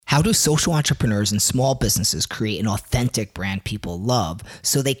How do social entrepreneurs and small businesses create an authentic brand people love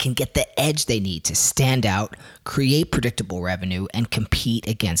so they can get the edge they need to stand out, create predictable revenue, and compete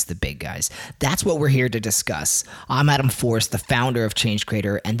against the big guys? That's what we're here to discuss. I'm Adam Forrest, the founder of Change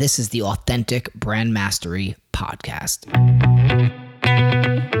Creator, and this is the Authentic Brand Mastery Podcast.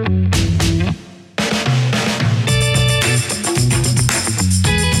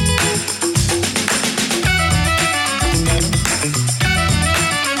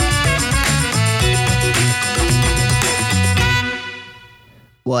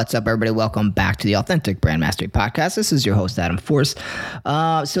 What's up, everybody? Welcome back to the Authentic Brand Mastery Podcast. This is your host, Adam Forrest.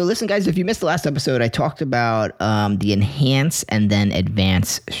 So listen, guys, if you missed the last episode, I talked about the enhance and then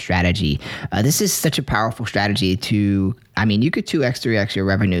advance strategy. This is such a powerful strategy you could 2x, 3x your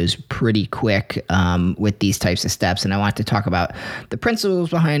revenues pretty quick with these types of steps. And I want to talk about the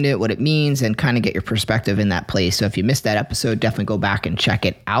principles behind it, what it means, and kind of get your perspective in that place. So if you missed that episode, definitely go back and check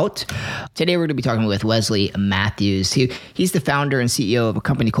it out. Today, we're going to be talking with Wesley Matthews. He's the founder and CEO of a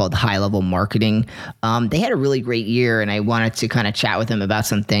company called High Level Marketing. They had a really great year, and I wanted to kind of chat with him about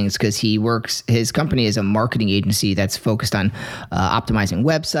some things because his company is a marketing agency that's focused on optimizing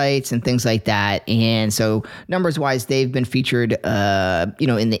websites and things like that. And so numbers wise, they've been featured, in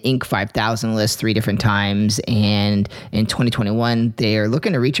the Inc. 5000 list 3 different times. And in 2021, they're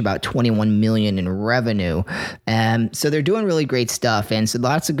looking to reach about 21 million in revenue. So they're doing really great stuff. And so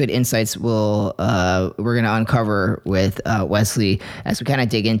lots of good insights we're going to uncover with Wesley as we kind of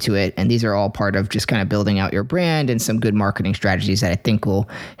dig into it. And these are all part of just kind of building out your brand and some good marketing strategies that I think will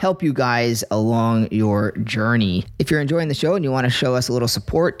help you guys along your journey. If you're enjoying the show and you want to show us a little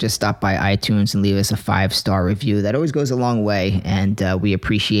support, just stop by iTunes and leave us a 5-star review. That always goes a long way, and we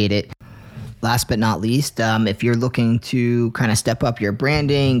appreciate it. Last but not least, if you're looking to kind of step up your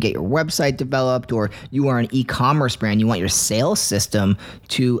branding, get your website developed, or you are an e-commerce brand, you want your sales system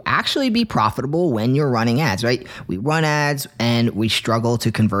to actually be profitable when you're running ads, right? We run ads and we struggle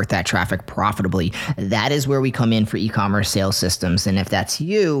to convert that traffic profitably. That is where we come in for e-commerce sales systems. And if that's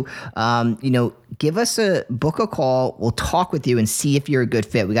you, give us book a call. We'll talk with you and see if you're a good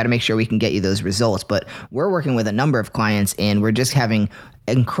fit. We got to make sure we can get you those results. But we're working with a number of clients and we're just having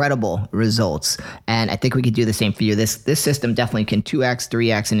incredible results. And I think we could do the same for you. This system definitely can 2x,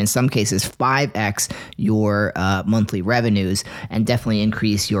 3x, and in some cases 5x your monthly revenues and definitely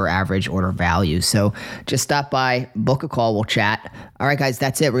increase your average order value. So just stop by, book a call, we'll chat. All right, guys,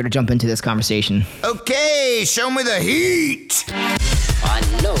 that's it. We're going to jump into this conversation. Okay, show me the heat. I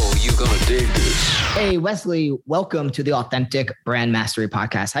know you're going to dig this. Hey, Wesley, welcome to the Authentic Brand Mastery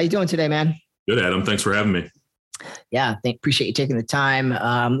Podcast. How you doing today, man? Good, Adam. Thanks for having me. Yeah, appreciate you taking the time.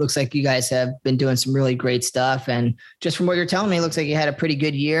 Looks like you guys have been doing some really great stuff. And just from what you're telling me, it looks like you had a pretty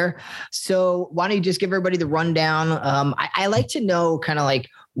good year. So why don't you just give everybody the rundown? I like to know kind of like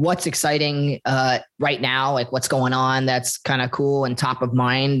what's exciting right now, like what's going on that's kind of cool and top of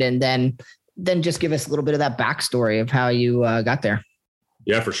mind. And then just give us a little bit of that backstory of how you got there.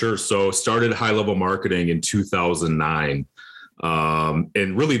 Yeah, for sure. So started High Level Marketing in 2009.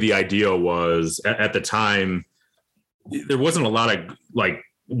 And really the idea was at the time, there wasn't a lot of like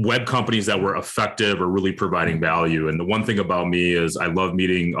web companies that were effective or really providing value. And the one thing about me is I love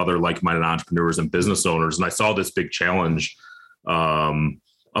meeting other like-minded entrepreneurs and business owners. And I saw this big challenge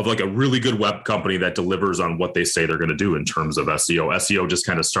of like a really good web company that delivers on what they say they're going to do in terms of SEO. SEO just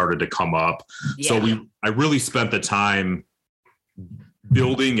kind of started to come up. Yeah. So I really spent the time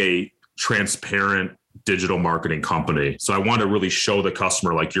building a transparent digital marketing company. So I want to really show the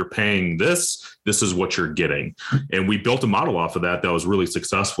customer, like, you're paying this is what you're getting. And we built a model off of that was really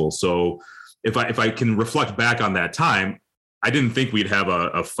successful. So if I can reflect back on that time, I didn't think we'd have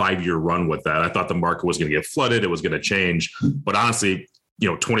a 5-year run with that. I thought the market was going to get flooded. It was going to change. But honestly,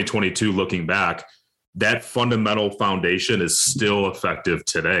 2022, looking back, that fundamental foundation is still effective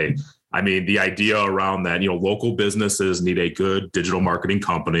today. I mean, the idea around that, local businesses need a good digital marketing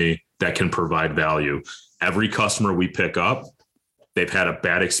company that can provide value. Every customer we pick up, they've had a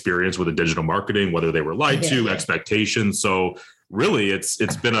bad experience with a digital marketing, whether they were lied to, expectations. So really, it's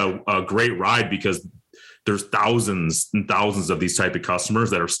been a great ride because there's thousands and thousands of these type of customers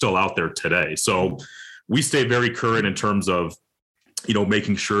that are still out there today. So we stay very current in terms of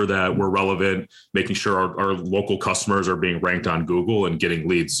making sure that we're relevant, making sure our local customers are being ranked on Google and getting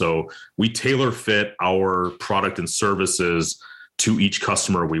leads. So we tailor fit our product and services to each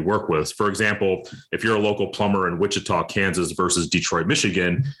customer we work with. For example, if you're a local plumber in Wichita, Kansas versus Detroit,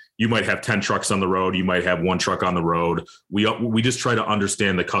 Michigan, you might have 10 trucks on the road. You might have 1 truck on the road. We just try to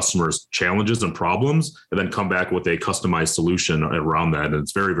understand the customer's challenges and problems and then come back with a customized solution around that. And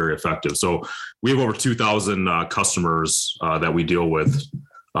it's very, very effective. So we have over 2,000 customers that we deal with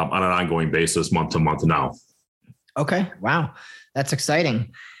on an ongoing basis, month to month now. Okay. Wow. That's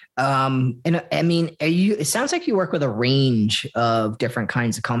exciting. And I mean, it sounds like you work with a range of different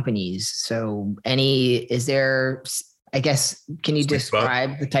kinds of companies. So can you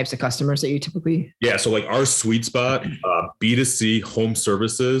describe the types of customers that you typically? Yeah. So like our sweet spot, B2C, home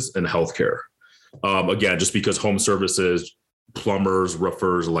services and healthcare. Again, just because home services, plumbers,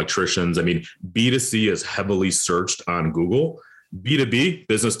 roofers, electricians, I mean, B2C is heavily searched on Google. B2B,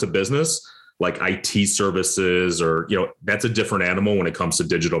 business to business, like IT services, or, that's a different animal when it comes to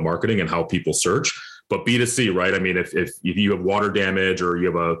digital marketing and how people search. But B2C, right? I mean, if you have water damage or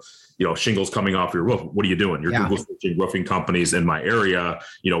you have shingles coming off your roof, what are you doing? You're Google searching roofing companies in my area.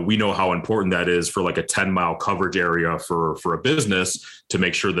 We know how important that is for like a 10-mile coverage area for a business to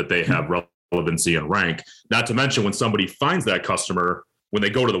make sure that they have relevancy and rank. Not to mention when somebody finds that customer, when they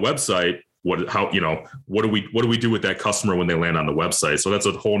go to the website, what do we do with that customer when they land on the website? So that's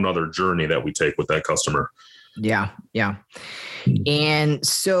a whole nother journey that we take with that customer. Yeah. Yeah. And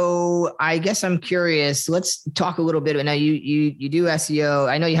so I guess I'm curious, let's talk a little bit. I know you do SEO.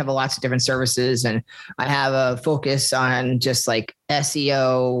 I know you have lots of different services, and I have a focus on just like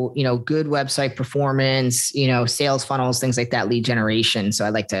SEO, good website performance, sales funnels, things like that, lead generation. So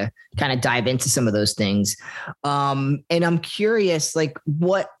I'd like to kind of dive into some of those things. And I'm curious, like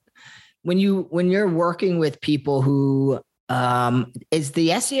when you're working with people who, is the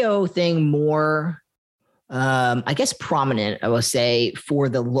SEO thing more, I guess prominent, I will say, for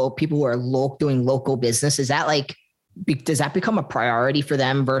the people who are doing local business? Is that does that become a priority for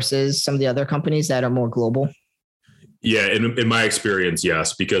them versus some of the other companies that are more global? Yeah. In my experience,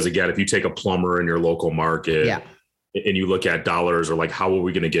 yes. Because again, if you take a plumber in your local market and you look at dollars, or like, how are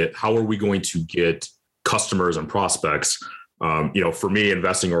we going to get customers and prospects? For me,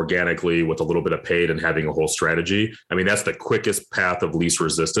 investing organically with a little bit of paid and having a whole strategy, I mean, that's the quickest path of least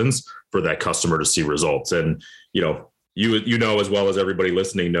resistance for that customer to see results. And, as well as everybody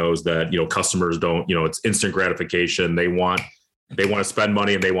listening knows that, customers don't, it's instant gratification. They want to spend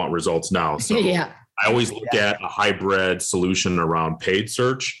money and they want results now. So I always look at a hybrid solution around paid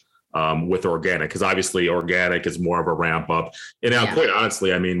search with organic, because obviously organic is more of a ramp up. And now, quite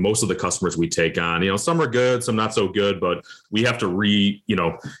honestly, I mean, most of the customers we take on, some are good, some not so good, but we have to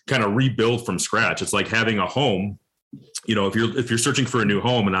kind of rebuild from scratch. It's like having a home. If you're searching for a new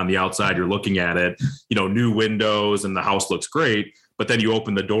home and on the outside you're looking at it, new windows and the house looks great, but then you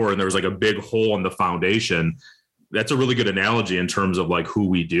open the door and there's like a big hole in the foundation. That's a really good analogy in terms of like who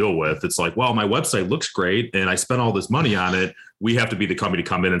we deal with. It's like, well, my website looks great and I spent all this money on it. We have to be the company to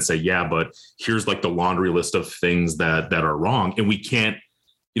come in and say, yeah, but here's like the laundry list of things that are wrong. And we can't,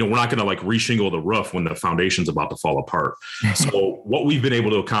 we're not going to like reshingle the roof when the foundation's about to fall apart. So what we've been able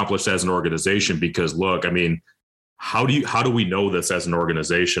to accomplish as an organization, because look, I mean, how do we know this as an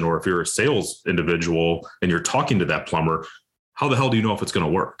organization? Or if you're a sales individual and you're talking to that plumber, how the hell do you know if it's going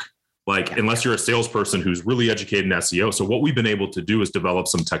to work? Unless you're a salesperson who's really educated in SEO. So what we've been able to do is develop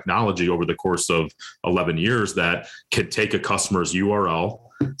some technology over the course of 11 years that could take a customer's URL,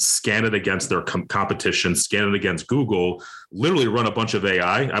 scan it against their competition, scan it against Google, literally run a bunch of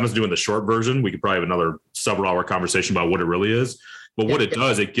AI. I'm just doing the short version. We could probably have another several hour conversation about what it really is. But what it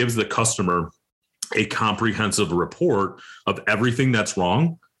does, it gives the customer a comprehensive report of everything that's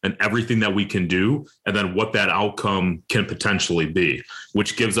wrong and everything that we can do, and then what that outcome can potentially be,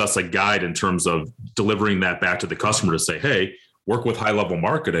 which gives us a guide in terms of delivering that back to the customer to say, hey, work with high level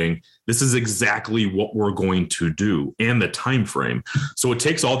marketing. This is exactly what we're going to do and the time frame. So it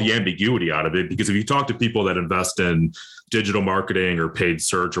takes all the ambiguity out of it, because if you talk to people that invest in digital marketing or paid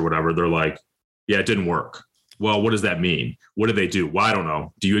search or whatever, they're like, yeah, it didn't work. Well, what does that mean? What do they do? Well, I don't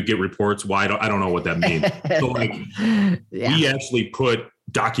know. Do you get reports? Why? I don't know what that means. So we actually put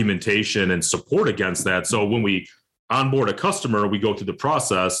documentation and support against that. So when we onboard a customer, we go through the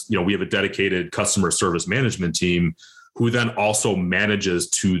process. We have a dedicated customer service management team who then also manages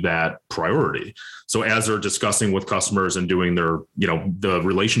to that priority. So as they're discussing with customers and doing their, the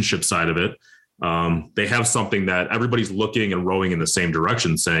relationship side of it, they have something that everybody's looking and rowing in the same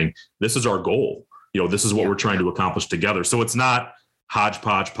direction, saying, this is our goal. This is what we're trying to accomplish together. So it's not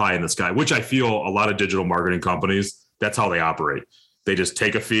hodgepodge pie in the sky, which I feel a lot of digital marketing companies, that's how they operate. They just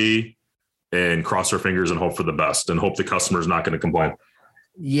take a fee and cross their fingers and hope for the best and hope the customer is not going to complain.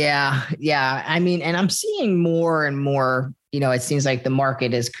 Yeah. Yeah. I mean, and I'm seeing more and more, it seems like the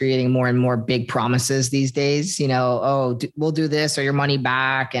market is creating more and more big promises these days, we'll do this or your money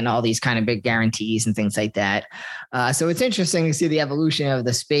back and all these kind of big guarantees and things like that. So it's interesting to see the evolution of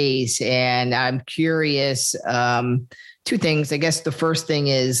the space. And I'm curious, two things. I guess the first thing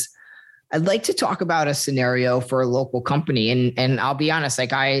is, I'd like to talk about a scenario for a local company. And I'll be honest,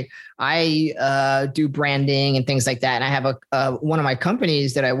 like I do branding and things like that. And I have one of my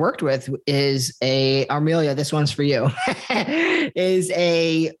companies that I worked with is Armelia, this one's for you, is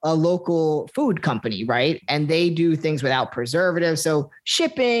a local food company, right? And they do things without preservatives. So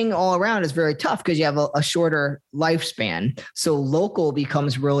shipping all around is very tough because you have a shorter lifespan. So local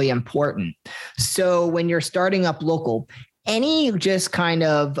becomes really important. So when you're starting up local, any just kind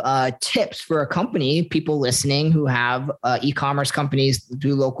of tips for a company, people listening who have e-commerce companies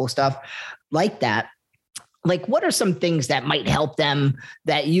do local stuff like that? Like, what are some things that might help them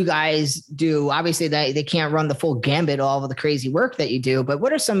that you guys do? Obviously, they can't run the full gambit, all of the crazy work that you do, but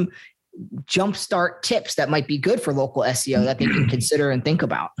what are some jumpstart tips that might be good for local SEO that they can consider and think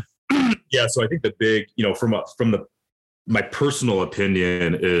about? Yeah. So I think the big, my personal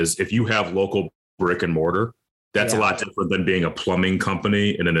opinion is if you have local brick and mortar, that's a lot different than being a plumbing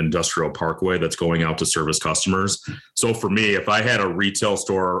company in an industrial parkway that's going out to service customers. So for me, if I had a retail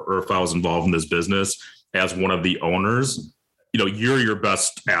store or if I was involved in this business as one of the owners, you're your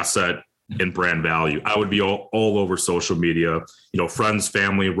best asset in brand value. I would be all over social media, friends,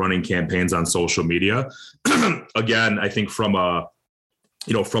 family, running campaigns on social media. Again, I think from a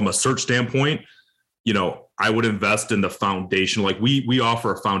search standpoint, I would invest in the foundation. Like we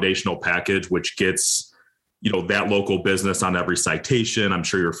offer a foundational package, which gets that local business on every citation. I'm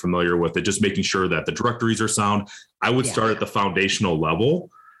sure you're familiar with it, just making sure that the directories are sound. I would start at the foundational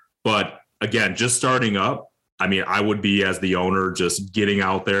level, but again, just starting up, I would be, as the owner, just getting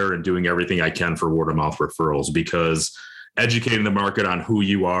out there and doing everything I can for word of mouth referrals, because educating the market on who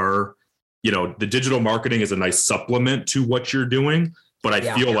you are, the digital marketing is a nice supplement to what you're doing, but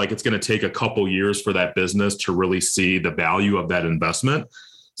I feel like it's going to take a couple years for that business to really see the value of that investment.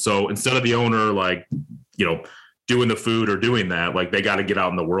 So instead of the owner, doing the food or doing that, like they got to get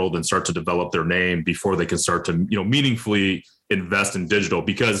out in the world and start to develop their name before they can start to, meaningfully invest in digital.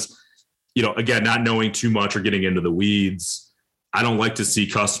 Because, again, not knowing too much or getting into the weeds, I don't like to see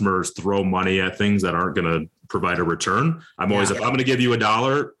customers throw money at things that aren't going to provide a return. I'm always, if I'm going to give you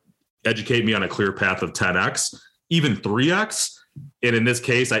 $1, educate me on a clear path of 10X, even 3X. And in this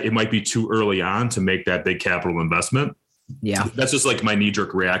case, it might be too early on to make that big capital investment. Yeah. That's just like my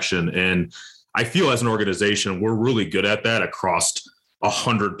knee-jerk reaction. And I feel as an organization, we're really good at that across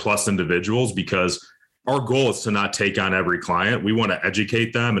 100+ individuals, because our goal is to not take on every client. We want to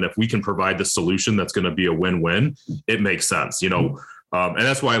educate them. And if we can provide the solution that's going to be a win-win, it makes sense, and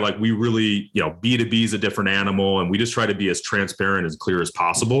that's why, we really, B2B is a different animal, and we just try to be as transparent, as clear as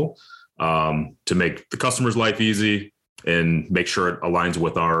possible to make the customer's life easy and make sure it aligns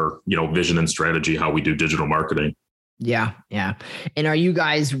with our, vision and strategy, how we do digital marketing. Yeah. Yeah. And are you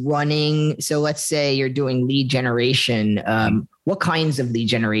guys running? So let's say you're doing lead generation. What kinds of lead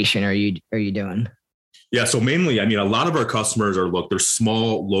generation are you doing? Yeah. So mainly, a lot of our customers they're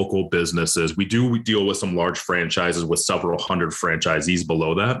small local businesses. We deal with some large franchises with several hundred franchisees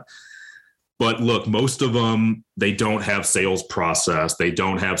below that. But look, most of them, they don't have sales process. They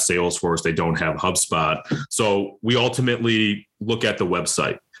don't have Salesforce. They don't have HubSpot. So we ultimately look at the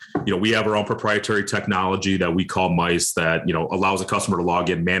website. We have our own proprietary technology that we call Mice that, allows a customer to log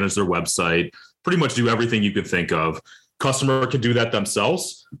in, manage their website, pretty much do everything you can think of. Customer can do that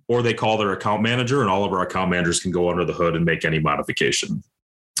themselves, or they call their account manager, and all of our account managers can go under the hood and make any modification.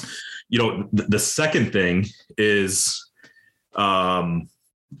 The second thing is,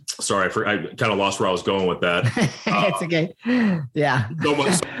 sorry, I kind of lost where I was going with that. It's okay. Yeah.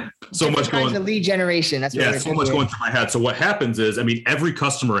 So much going. The lead generation. That's what so much going through my head. So what happens is, every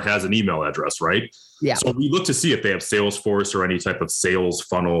customer has an email address, right? Yeah. So we look to see if they have Salesforce or any type of sales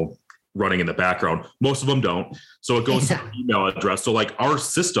funnel running in the background. Most of them don't. So it goes to their email address. So our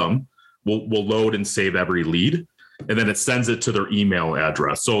system will load and save every lead, and then it sends it to their email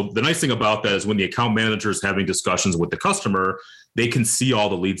address. So the nice thing about that is when the account manager is having discussions with the customer, they can see all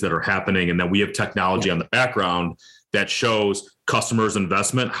the leads that are happening. And then we have technology on the background that shows customers'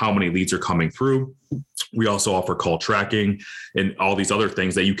 investment, how many leads are coming through. We also offer call tracking and all these other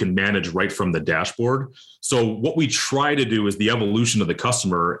things that you can manage right from the dashboard. So what we try to do is the evolution of the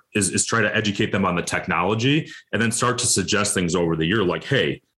customer is try to educate them on the technology and then start to suggest things over the year like,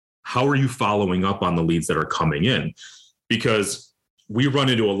 hey, how are you following up on the leads that are coming in? Because we run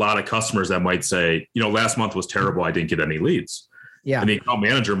into a lot of customers that might say, last month was terrible, I didn't get any leads. Yeah. And the account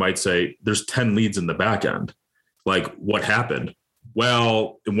manager might say, there's 10 leads in the back end. Like, what happened?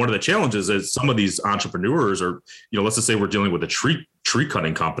 Well, and one of the challenges is some of these entrepreneurs are, let's just say we're dealing with a tree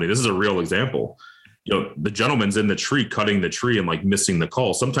cutting company. This is a real example. The gentleman's in the tree cutting the tree and missing the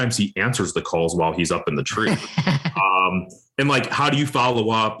call. Sometimes he answers the calls while he's up in the tree. And how do you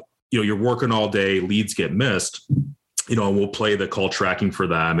follow up you're working all day, leads get missed, and we'll play the call tracking for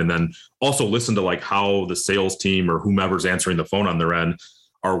them. And then also listen to like how the sales team or whomever's answering the phone on their end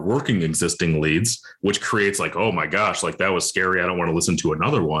are working existing leads, which creates like, oh my gosh, like that was scary. I don't want to listen to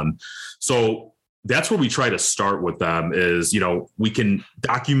another one. So that's where we try to start with them is, we can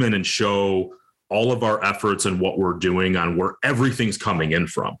document and show all of our efforts and what we're doing on where everything's coming in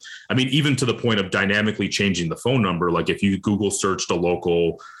from. I mean, even to the point of dynamically changing the phone number. Like if you Google searched a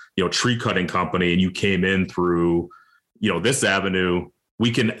local, tree cutting company and you came in through, this avenue,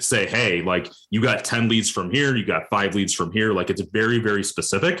 we can say, hey, like you got 10 leads from here, you got 5 leads from here. Like it's very, very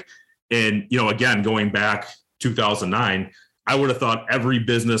specific. And, again, going back 2009, I would have thought every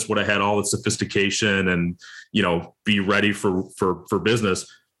business would have had all the sophistication and, be ready for business.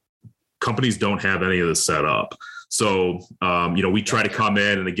 Companies don't have any of this set up. So, we try to come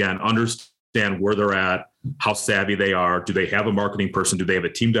in and again, understand where they're at, how savvy they are. Do they have a marketing person? Do they have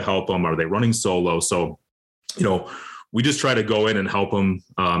a team to help them? Are they running solo? So, we just try to go in and help them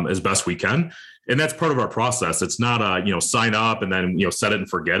as best we can. And that's part of our process. It's not sign up and then, set it and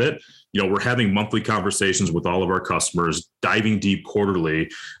forget it. We're having monthly conversations with all of our customers, diving deep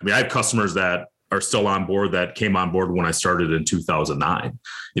quarterly. I mean, I have customers that are still on board that came on board when I started in 2009,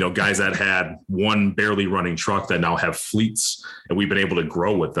 guys that had one barely running truck that now have fleets and we've been able to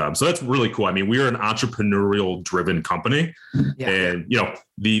grow with them. So that's really cool. I mean, we are an entrepreneurial driven company and,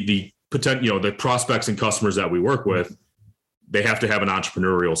 the potential, the prospects and customers that we work with, they have to have an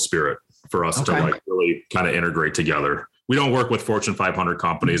entrepreneurial spirit for us to like really kind of integrate together. We don't work with Fortune 500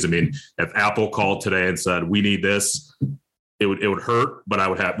 companies. I mean, if Apple called today and said, we need this, it would hurt,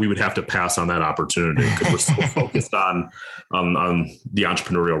 but we would have to pass on that opportunity because we're so focused on the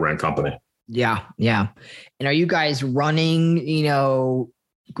entrepreneurial ran company. Yeah. Yeah. And are you guys running,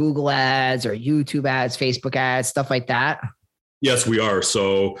 Google ads or YouTube ads, Facebook ads, stuff like that? Yes, we are.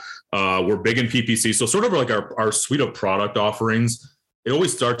 So we're big in PPC. So sort of like our suite of product offerings, it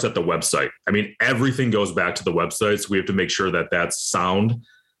always starts at the website. I mean, everything goes back to the website. So we have to make sure that that's sound,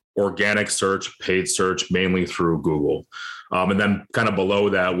 organic search, paid search, mainly through Google. And then kind of below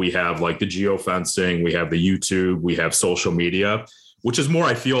that, we have like the geofencing, we have the YouTube, we have social media, which is more,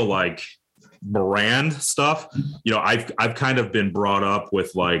 I feel like brand stuff. I've kind of been brought up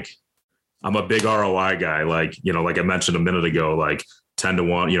with like, I'm a big ROI guy, like I mentioned a minute ago, like 10 to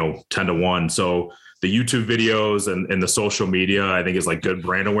 1, 10 to 1. So the YouTube videos and the social media, I think is like good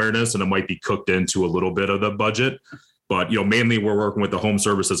brand awareness, and it might be cooked into a little bit of the budget. But, mainly we're working with the home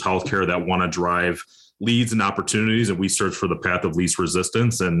services, healthcare that want to drive leads and opportunities, and we search for the path of least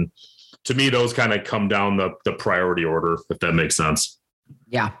resistance. And to me, those kind of come down the priority order, if that makes sense.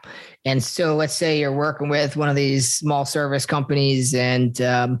 Yeah. And so let's say you're working with one of these small service companies and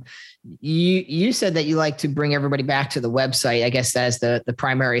you said that you like to bring everybody back to the website, I guess as the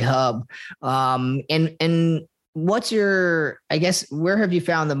primary hub. And what's where have you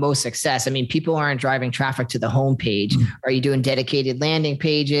found the most success? I mean, people aren't driving traffic to the homepage. Are you doing dedicated landing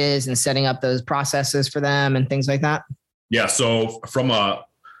pages and setting up those processes for them and things like that? Yeah. So from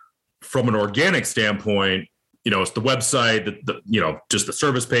an organic standpoint, it's the website, just the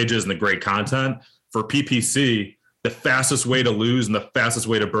service pages and the great content. For PPC, the fastest way to lose and the fastest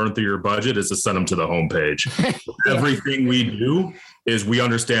way to burn through your budget is to send them to the homepage. Everything we do is we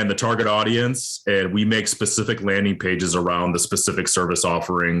understand the target audience and we make specific landing pages around the specific service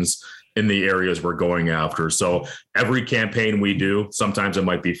offerings in the areas we're going after. So every campaign we do, sometimes it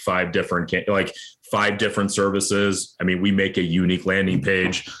might be 5 different services. I mean, we make a unique landing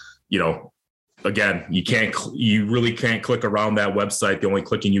page. Again, you really can't click around that website. The only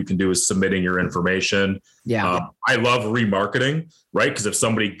clicking you can do is submitting your information. Yeah. I love remarketing, right? Because if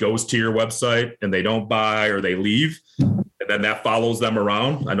somebody goes to your website and they don't buy or they leave, and then that follows them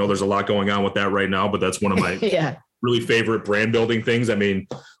around. I know there's a lot going on with that right now, but that's one of my really favorite brand building things. I mean,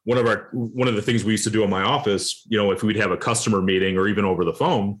 one of the things we used to do in my office, if we'd have a customer meeting or even over the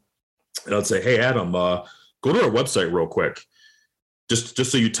phone, and I'd say, hey, Adam, go to our website real quick.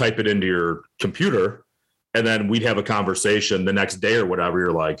 Just so you type it into your computer, and then we'd have a conversation the next day or whatever.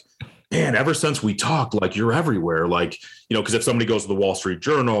 You're like, man, ever since we talked, like you're everywhere. Like, because if somebody goes to the Wall Street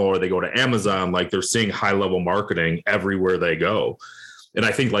Journal or they go to Amazon, like they're seeing high level marketing everywhere they go. And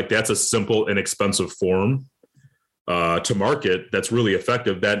I think like that's a simple, inexpensive form to market that's really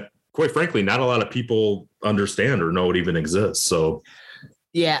effective that quite frankly, not a lot of people understand or know it even exists. So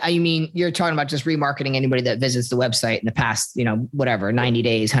yeah, I mean, you're talking about just remarketing anybody that visits the website in the past, 90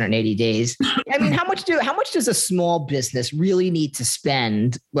 days, 180 days. I mean, how much does a small business really need to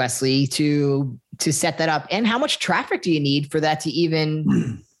spend, Wesley, to set that up? And how much traffic do you need for that to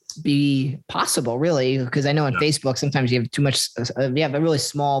even be possible, really, because I know on Facebook sometimes you have too much. You have a really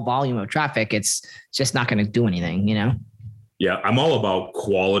small volume of traffic. It's just not going to do anything, you know. Yeah, I'm all about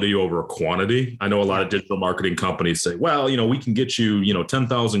quality over quantity. I know a lot of digital marketing companies say, well, we can get you,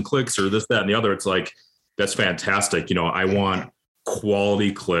 10,000 clicks or this, that, and the other. It's like, that's fantastic. I want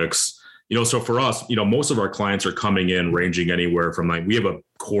quality clicks. So for us, most of our clients are coming in ranging anywhere from we have a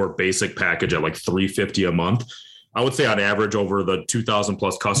core basic package at like $350 a month. I would say on average over the 2,000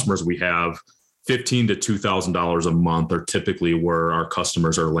 plus customers we have, $1,500 to $2,000 a month are typically where our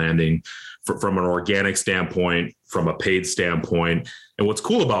customers are landing from an organic standpoint, from a paid standpoint. And what's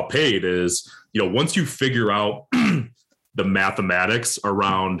cool about paid is, once you figure out the mathematics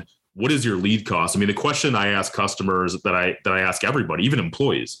around what is your lead cost. I mean, the question I ask customers that I ask everybody, even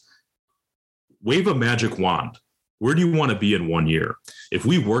employees, wave a magic wand. Where do you want to be in 1 year? If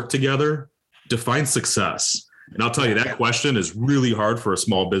we work together, define success. And I'll tell you, that question is really hard for a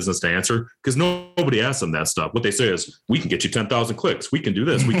small business to answer because nobody asks them that stuff. What they say is, we can get you 10,000 clicks. We can do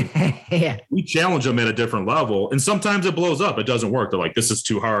this. We challenge them at a different level. And sometimes it blows up. It doesn't work. They're like, this is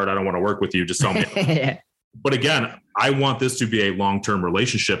too hard. I don't want to work with you. Just tell me. But again, I want this to be a long-term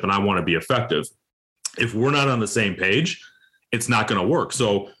relationship and I want to be effective. If we're not on the same page, it's not going to work.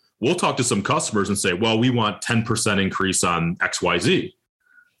 So we'll talk to some customers and say, well, we want 10% increase on XYZ.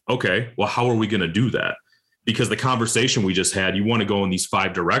 Okay, well, how are we going to do that? Because the conversation we just had, you want to go in these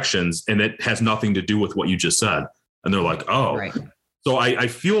 5 directions and it has nothing to do with what you just said. And they're like, oh, right. So I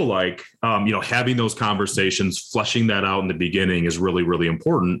feel like, having those conversations, fleshing that out in the beginning is really, really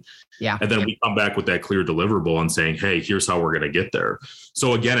important. Yeah. And then we come back with that clear deliverable and saying, hey, here's how we're going to get there.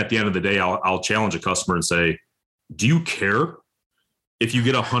 So again, at the end of the day, I'll challenge a customer and say, do you care if you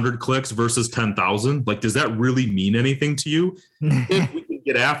get 100 clicks versus 10,000? Like, does that really mean anything to you? If we can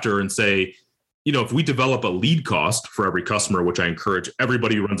get after and say, if we develop a lead cost for every customer, which I encourage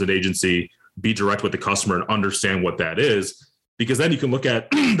everybody who runs an agency, be direct with the customer and understand what that is, because then you can look at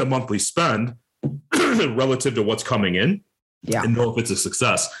the monthly spend relative to what's coming in and know if it's a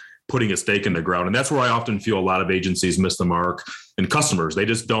success, putting a stake in the ground. And that's where I often feel a lot of agencies miss the mark, and customers, they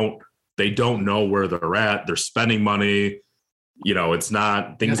don't know where they're at. They're spending money. It's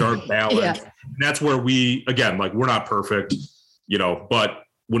not, things aren't balanced. And that's where we, again, like, we're not perfect, but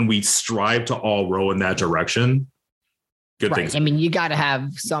when we strive to all row in that direction, good things. I mean, you got to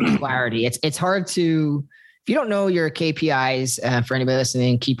have some clarity. It's hard to, if you don't know your KPIs, for anybody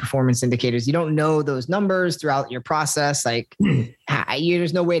listening, key performance indicators, you don't know those numbers throughout your process. Like,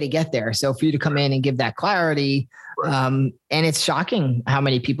 there's no way to get there. So for you to come in and give that clarity, and it's shocking how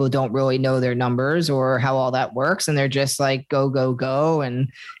many people don't really know their numbers or how all that works. And they're just like, go, go, go. And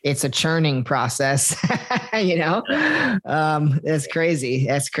it's a churning process, That's crazy.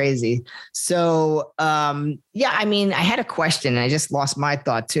 That's crazy. So, I mean, I had a question and I just lost my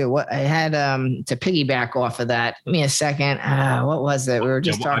thought too. What I had, to piggyback off of that. Give me a second. What was it? We were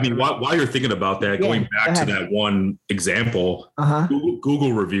just talking. I mean, while you're thinking about that, going back to that one example,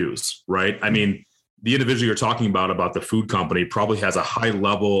 Google reviews, right? I mean, the individual you're talking about the food company probably has a high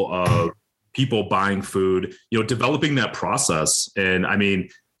level of people buying food, developing that process. And I mean,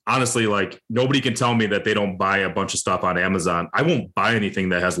 honestly, like, nobody can tell me that they don't buy a bunch of stuff on Amazon. I won't buy anything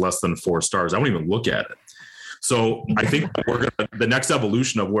that has less than 4 stars. I won't even look at it. So I think the next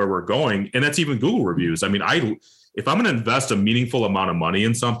evolution of where we're going, and that's even Google reviews. I mean, if I'm going to invest a meaningful amount of money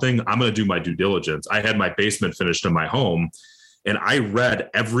in something, I'm going to do my due diligence. I had my basement finished in my home, and I read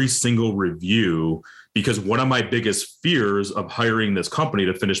every single review, because one of my biggest fears of hiring this company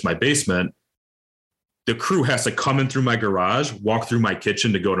to finish my basement, the crew has to come in through my garage, walk through my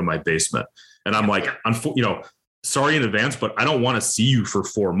kitchen to go to my basement. And I'm like, sorry in advance, but I don't want to see you for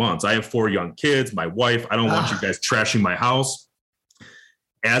 4 months. I have 4 young kids, my wife. I don't want you guys trashing my house.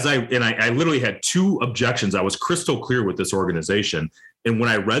 I literally had 2 objections. I was crystal clear with this organization. And when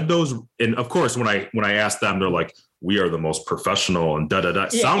I read those, and of course, when I asked them, they're like, we are the most professional and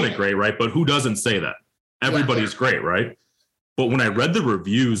sounded great, right? But who doesn't say that? Everybody's great, right? But when I read the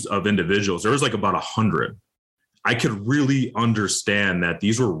reviews of individuals, there was like about 100. I could really understand that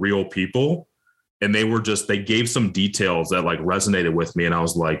these were real people, and they gave some details that like resonated with me. And I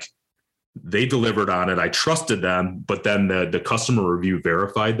was like, they delivered on it. I trusted them, but then the customer review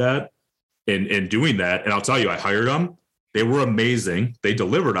verified that in doing that. And I'll tell you, I hired them. They were amazing. They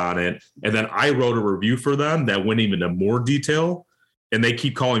delivered on it. And then I wrote a review for them that went even into more detail. And they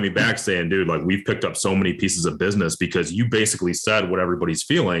keep calling me back saying, dude, like, we've picked up so many pieces of business because you basically said what everybody's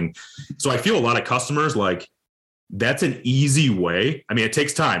feeling. So I feel a lot of customers, like, that's an easy way. I mean, it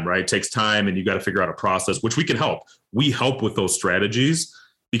takes time, right? It takes time, and you got to figure out a process, which we can help. We help with those strategies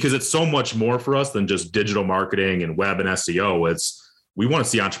because it's so much more for us than just digital marketing and web and SEO. It's we want to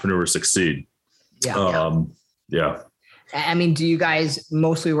see entrepreneurs succeed. Yeah. I mean, do you guys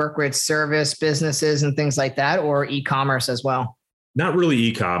mostly work with service businesses and things like that, or e-commerce as well? Not really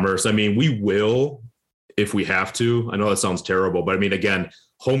e-commerce. I mean, we will if we have to. I know that sounds terrible, but I mean, again,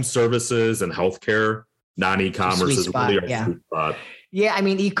 home services and healthcare, non-e-commerce is really our sweet spot. Yeah. I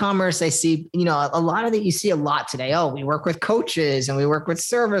mean, e-commerce, I see, you know, a lot of it, you see a lot today. Oh, we work with coaches and we work with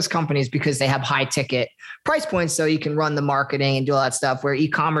service companies because they have high ticket price points. So you can run the marketing and do all that stuff, where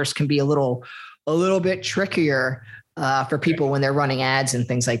e-commerce can be a little bit trickier for people when they're running ads and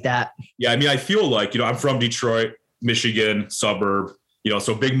things like that. Yeah. I mean, I feel like, you know, I'm from Detroit, Michigan, suburb, you know,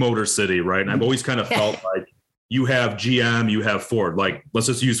 so big motor city, right? And I've always kind of felt like you have GM, you have Ford. Like, let's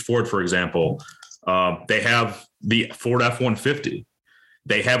just use Ford, for example. They have the Ford F-150.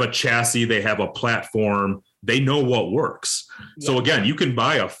 They have a chassis, they have a platform, they know what works. Yeah. So again, you can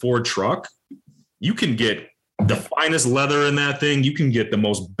buy a Ford truck, you can get the finest leather in that thing, you can get the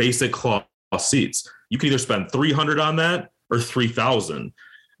most basic cloth seats. You can either spend $300 on that or $3,000.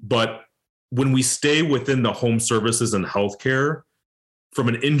 But when we stay within the home services and healthcare, from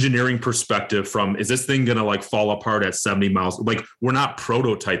an engineering perspective, is this thing going to like fall apart at 70 miles? Like, we're not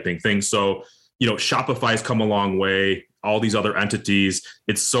prototyping things. So, you know, Shopify's come a long way, all these other entities.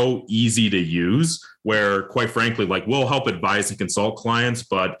 It's so easy to use where, quite frankly, like, we'll help advise and consult clients,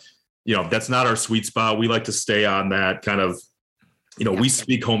 but, you know, that's not our sweet spot. We like to stay on that kind of, you know, we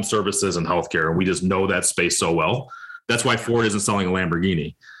speak home services and healthcare, and we just know that space so well. That's why Ford isn't selling a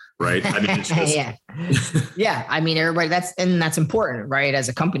Lamborghini. Right. I mean, it's just... yeah. I mean, everybody, that's important, right? As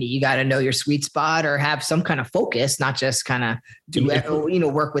a company, you got to know your sweet spot or have some kind of focus, not just kind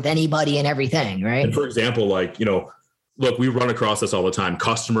of work with anybody and everything. Right. And for example, like, you know, look, we run across this all the time.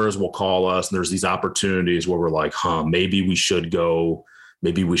 Customers will call us and there's these opportunities where we're like, maybe we should go,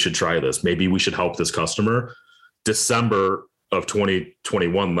 maybe we should try this. Maybe we should help this customer. December of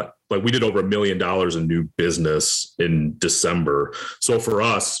 2021, like we did over $1 million in new business in December. So for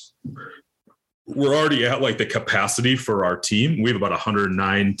us, we're already at like the capacity for our team. We have about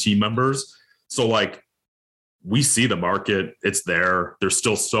 109 team members. So like, we see the market, it's there. There's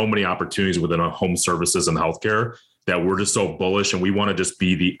still so many opportunities within our home services and healthcare that we're just so bullish, and we want to just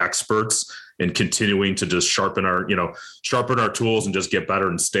be the experts in continuing to just sharpen our tools and just get better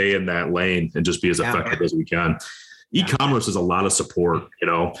and stay in that lane and just be as effective as we can. E-commerce is a lot of support, you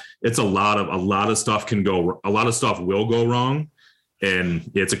know, it's a lot of stuff will go wrong. And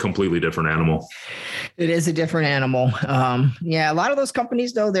it's a completely different animal. It is a different animal. A lot of those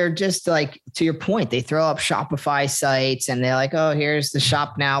companies, though, they're just like, to your point, they throw up Shopify sites and they're like, oh, here's the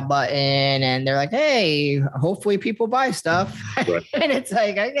shop now button. And they're like, hey, hopefully people buy stuff. Right. And it's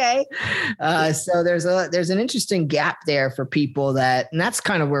like, okay. So there's an interesting gap there for people and that's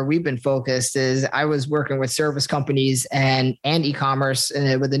kind of where we've been focused. Is I was working with service companies and e-commerce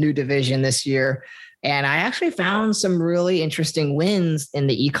with a new division this year. And I actually found some really interesting wins in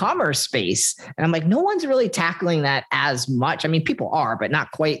the e-commerce space. And I'm like, no one's really tackling that as much. I mean, people are, but not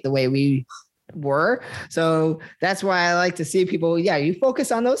quite the way we were. So that's why I like to see people, you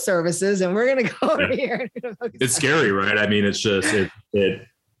focus on those services and we're going to go over here. It's scary, right? I mean, it's just,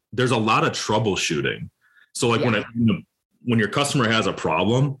 there's a lot of troubleshooting. So like when your customer has a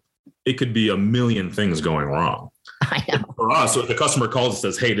problem, it could be a million things going wrong. I know. For us, so if the customer calls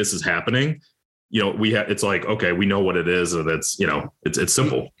and says, hey, this is happening, you know, it's like, okay, we know what it is. And it's, you know, it's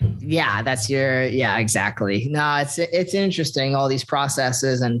simple. Yeah, exactly. No, it's interesting, all these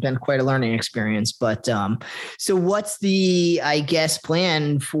processes, and been quite a learning experience. But so what's the, I guess,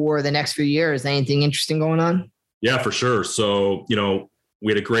 plan for the next few years? Anything interesting going on? Yeah, for sure. So, you know,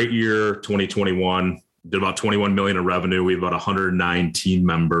 we had a great year, 2021, did about 21 million in revenue. We have about 109 team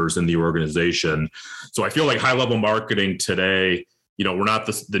members in the organization. So I feel like high level marketing today, you know, we're not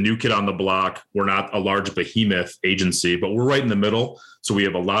the new kid on the block. We're not a large behemoth agency, but we're right in the middle. So we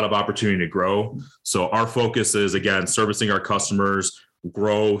have a lot of opportunity to grow. So our focus is, again, servicing our customers,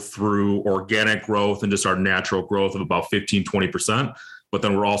 grow through organic growth and just our natural growth of about 15-20%. But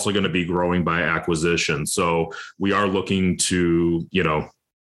then we're also going to be growing by acquisition. So we are looking to, you know,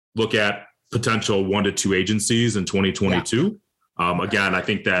 look at potential 1 to 2 agencies in 2022. Again, I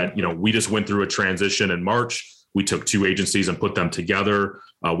think that, you know, we just went through a transition in March. We took 2 agencies and put them together.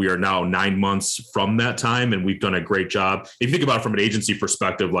 We are now 9 months from that time, and we've done a great job. If you think about it from an agency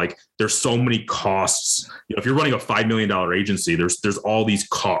perspective, like there's so many costs. You know, if you're running a $5 million agency, there's all these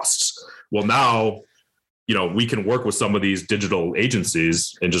costs. Well, now, you know, we can work with some of these digital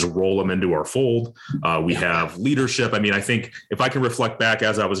agencies and just roll them into our fold. We have leadership. I mean, I think if I can reflect back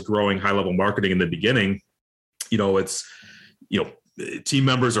as I was growing high level marketing in the beginning, you know, it's, you know, team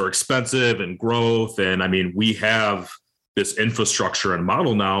members are expensive and growth. And I mean, we have this infrastructure and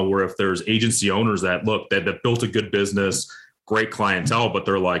model now where if there's agency owners that built a good business, great clientele, but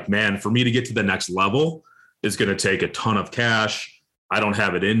they're like, man, for me to get to the next level is going to take a ton of cash. I don't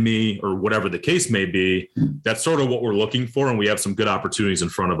have it in me, or whatever the case may be. That's sort of what we're looking for. And we have some good opportunities in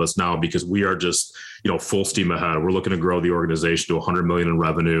front of us now because we are just, full steam ahead. We're looking to grow the organization to 100 million in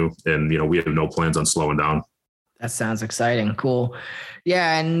revenue. And, we have no plans on slowing down. That sounds exciting. Cool.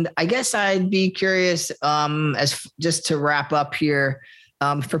 Yeah. And I guess I'd be curious, as just to wrap up here,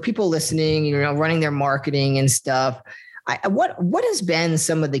 for people listening, running their marketing and stuff, what has been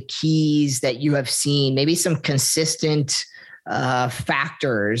some of the keys that you have seen, maybe some consistent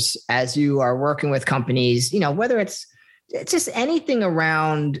factors as you are working with companies, whether it's just anything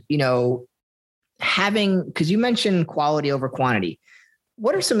around, because you mentioned quality over quantity.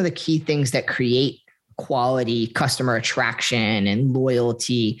 What are some of the key things that create quality customer attraction and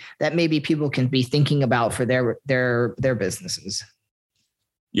loyalty that maybe people can be thinking about for their businesses?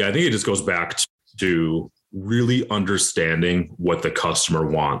 Yeah, I think it just goes back to really understanding what the customer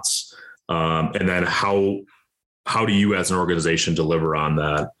wants. And then how do you as an organization deliver on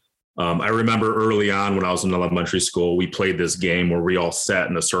that? I remember early on when I was in elementary school, we played this game where we all sat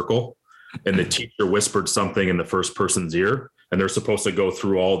in a circle and the teacher whispered something in the first person's ear and they're supposed to go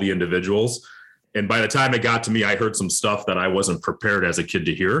through all the individuals. And by the time it got to me, I heard some stuff that I wasn't prepared as a kid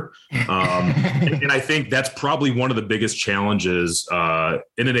to hear. And I think that's probably one of the biggest challenges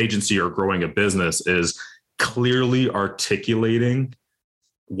in an agency or growing a business is clearly articulating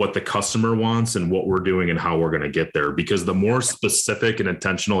what the customer wants and what we're doing and how we're going to get there. Because the more specific and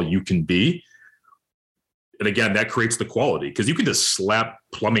intentional you can be, and again, that creates the quality, because you can just slap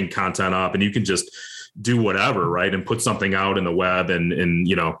plumbing content up and you can just do whatever, right? And put something out in the web and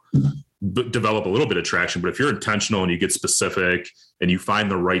develop a little bit of traction. But if you're intentional and you get specific and you find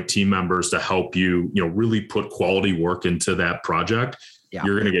the right team members to help you, really put quality work into that project,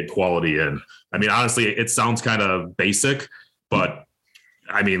 you're going to get quality in. I mean, honestly, it sounds kind of basic, but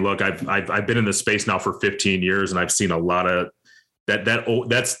I mean, look, I've been in this space now for 15 years and I've seen a lot of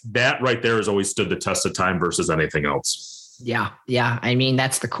that right there has always stood the test of time versus anything else. Yeah. Yeah. I mean,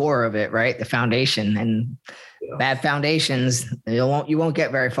 that's the core of it, right? The foundation, and bad foundations, you won't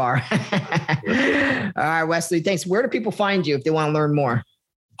get very far. All right, Wesley, thanks. Where do people find you if they want to learn more?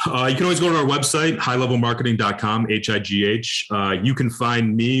 You can always go to our website, highlevelmarketing.com, HIGH. You can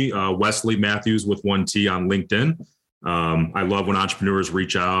find me, Wesley Matthews with 1 T on LinkedIn. I love when entrepreneurs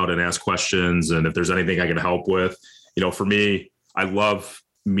reach out and ask questions. And if there's anything I can help with, for me, I love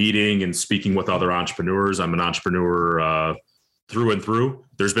meeting and speaking with other entrepreneurs. I'm an entrepreneur through and through.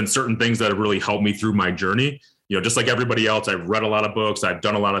 There's been certain things that have really helped me through my journey. Just like everybody else, I've read a lot of books. I've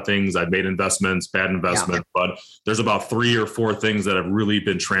done a lot of things. I've made investments, bad investments, but there's about 3 or 4 things that have really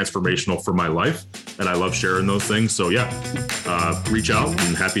been transformational for my life. And I love sharing those things. So reach out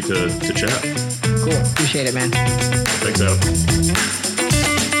and happy to chat. Cool. Appreciate it, man. Thanks, Adam.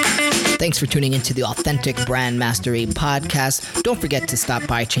 Thanks for tuning into the Authentic Brand Mastery podcast. Don't forget to stop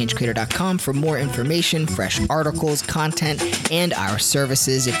by changecreator.com for more information, fresh articles, content, and our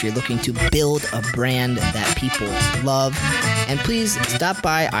services if you're looking to build a brand that people love. And please stop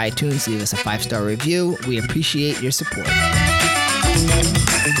by iTunes, leave us a 5-star review. We appreciate your support.